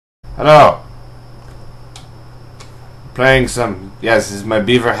Hello. Playing some... Yes, this is my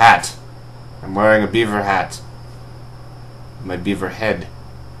beaver hat. I'm wearing a beaver hat. My beaver head.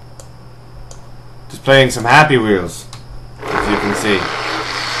 Just playing some Happy Wheels. As you can see.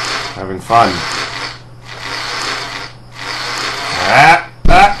 Having fun.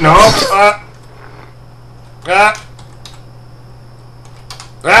 No.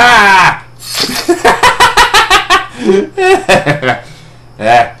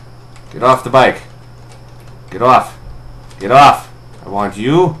 Get off the bike. Get off. Get off. I want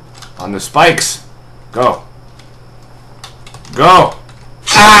you on the spikes. Go. Go.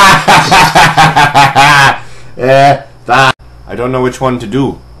 I don't know which one to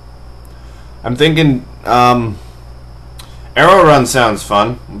do. I'm thinking, Arrow Run sounds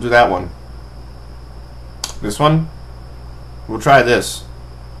fun. We'll do that one. This one? We'll try this.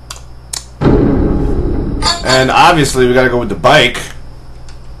 And obviously we gotta go with the bike.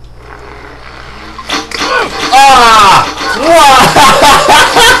 Ah!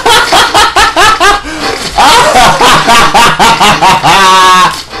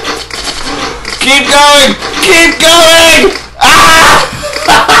 Keep going! Keep going! Ah!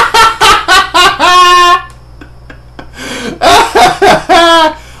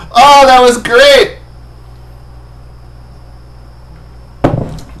 Oh, that was great!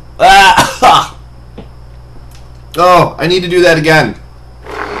 Oh, I need to do that again.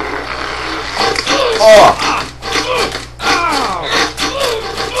 Oh!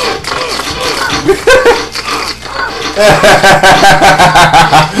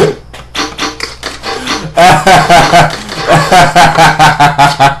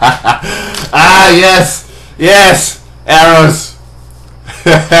 Yes! Yes! Arrows!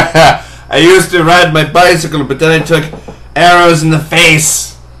 I used to ride my bicycle, but then I took arrows in the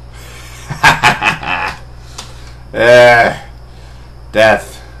face.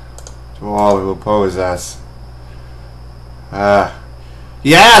 Death to all who oppose us.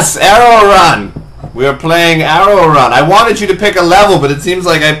 Yes! Arrow Run! We are playing Arrow Run. I wanted you to pick a level, but it seems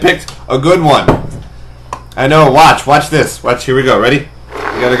like I picked a good one. I know. Watch. Watch this. Watch. Here we go. Ready?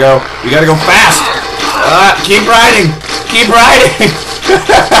 We gotta go. We gotta go fast. Keep riding. Keep riding.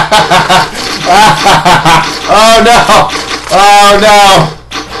 Oh no. Oh no.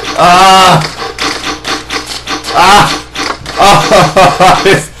 Oh,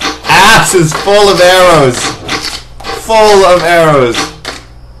 his ass is full of arrows. Full of arrows.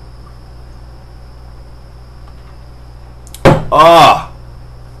 Oh.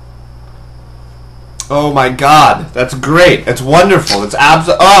 Oh my god. That's great. That's wonderful. It's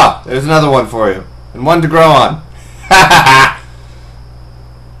absolutely... Oh, there's another one for you. And one to grow on.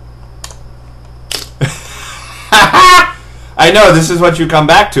 I know, this is what you come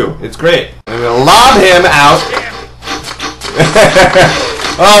back to. It's great. I'm going to lob him out.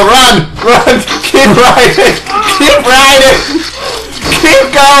 Oh, run! Run! Keep riding! Keep riding!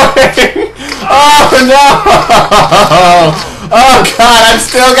 Keep going! Oh no! Oh god, I've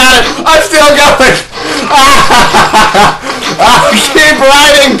still got it! I'm still going! Keep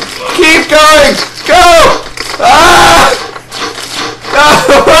riding! Keep going! Go!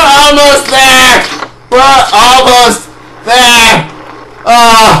 We're almost there! We're almost there!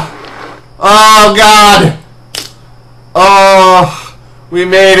 Oh god! Oh, we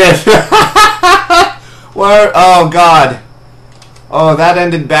made it! We're, oh god. Oh, that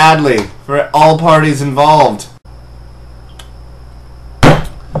ended badly for all parties involved.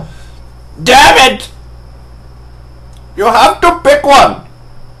 Damn it! You have to pick one.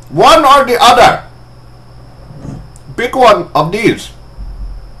 One or the other. Pick one of these.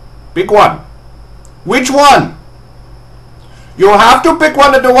 Pick one. Which one? You have to pick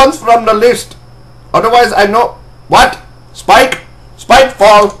one of the ones from the list. Otherwise, I know... What? Spike? Spike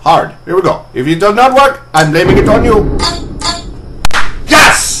fall hard. Here we go. If it does not work, I'm blaming it on you.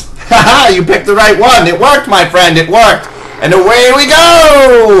 Yes! Haha, you picked the right one. It worked, my friend. It worked. And away we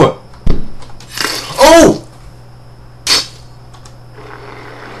go! Oh!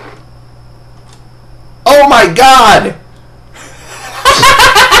 Oh my god!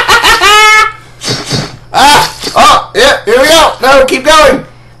 Oh, yeah, here we go. No, keep going.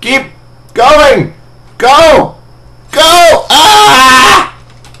 Keep going. Go. Go. Ah!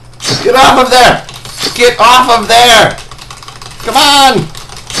 Get off of there. Get off of there. Come on.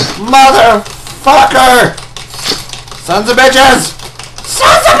 Motherfucker. Sons of bitches.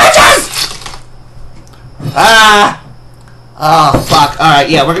 Sons of bitches. Ah. Oh, fuck. Alright,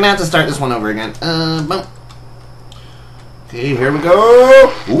 yeah, we're gonna have to start this one over again. Boom. Okay, here we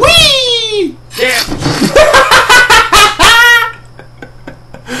go. Whee! Yeah.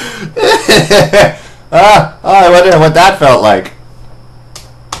 I wonder what that felt like.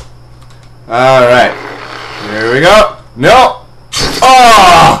 Alright. Here we go. No!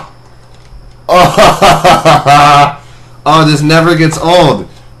 Oh! Oh! Oh, this never gets old.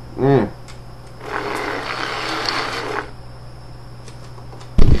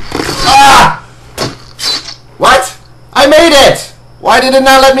 Ah! What? I made it! Why did it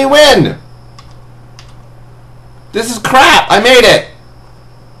not let me win? This is crap. I made it.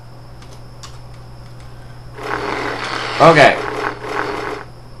 Okay.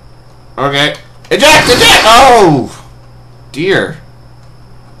 Okay. Eject! Eject! Oh! Dear.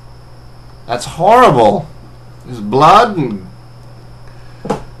 That's horrible. There's blood and...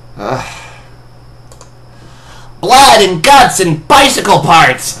 blood and guts and bicycle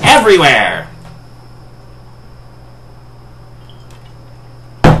parts everywhere!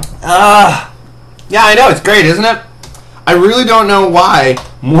 Yeah, I know, it's great, isn't it? I really don't know why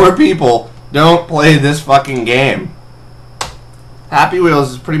more people don't play this fucking game. Happy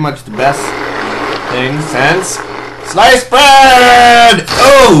Wheels is pretty much the best thing since sliced bread!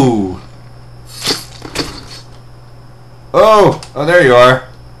 Oh! Oh! Oh, there you are.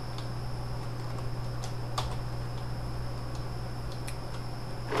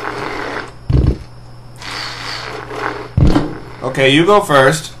 Okay, you go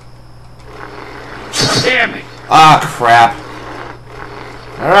first. Damn it! Ah, crap.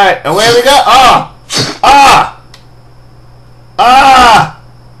 Alright, away we go. Ah! Ah! Ah!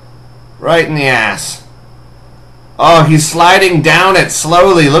 Right in the ass. Oh, he's sliding down it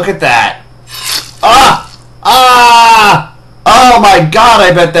slowly. Look at that. Ah! Ah! Oh my god,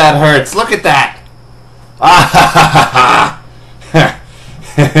 I bet that hurts. Look at that. Ah! Ha ha ha ha!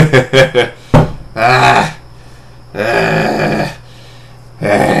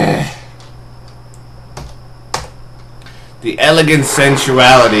 The elegant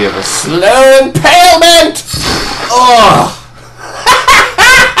sensuality of a slow impalement! Oh!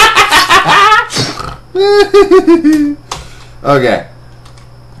 Okay.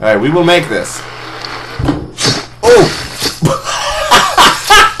 Alright, we will make this. Oh!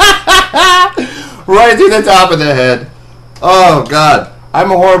 Right through the top of the head. Oh, God. I'm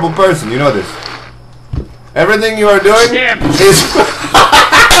a horrible person. You know this. Everything you are doing is...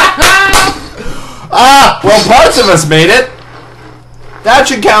 Ah! Well, parts of us made it. That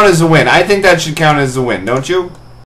should count as a win. I think that should count as a win, don't you?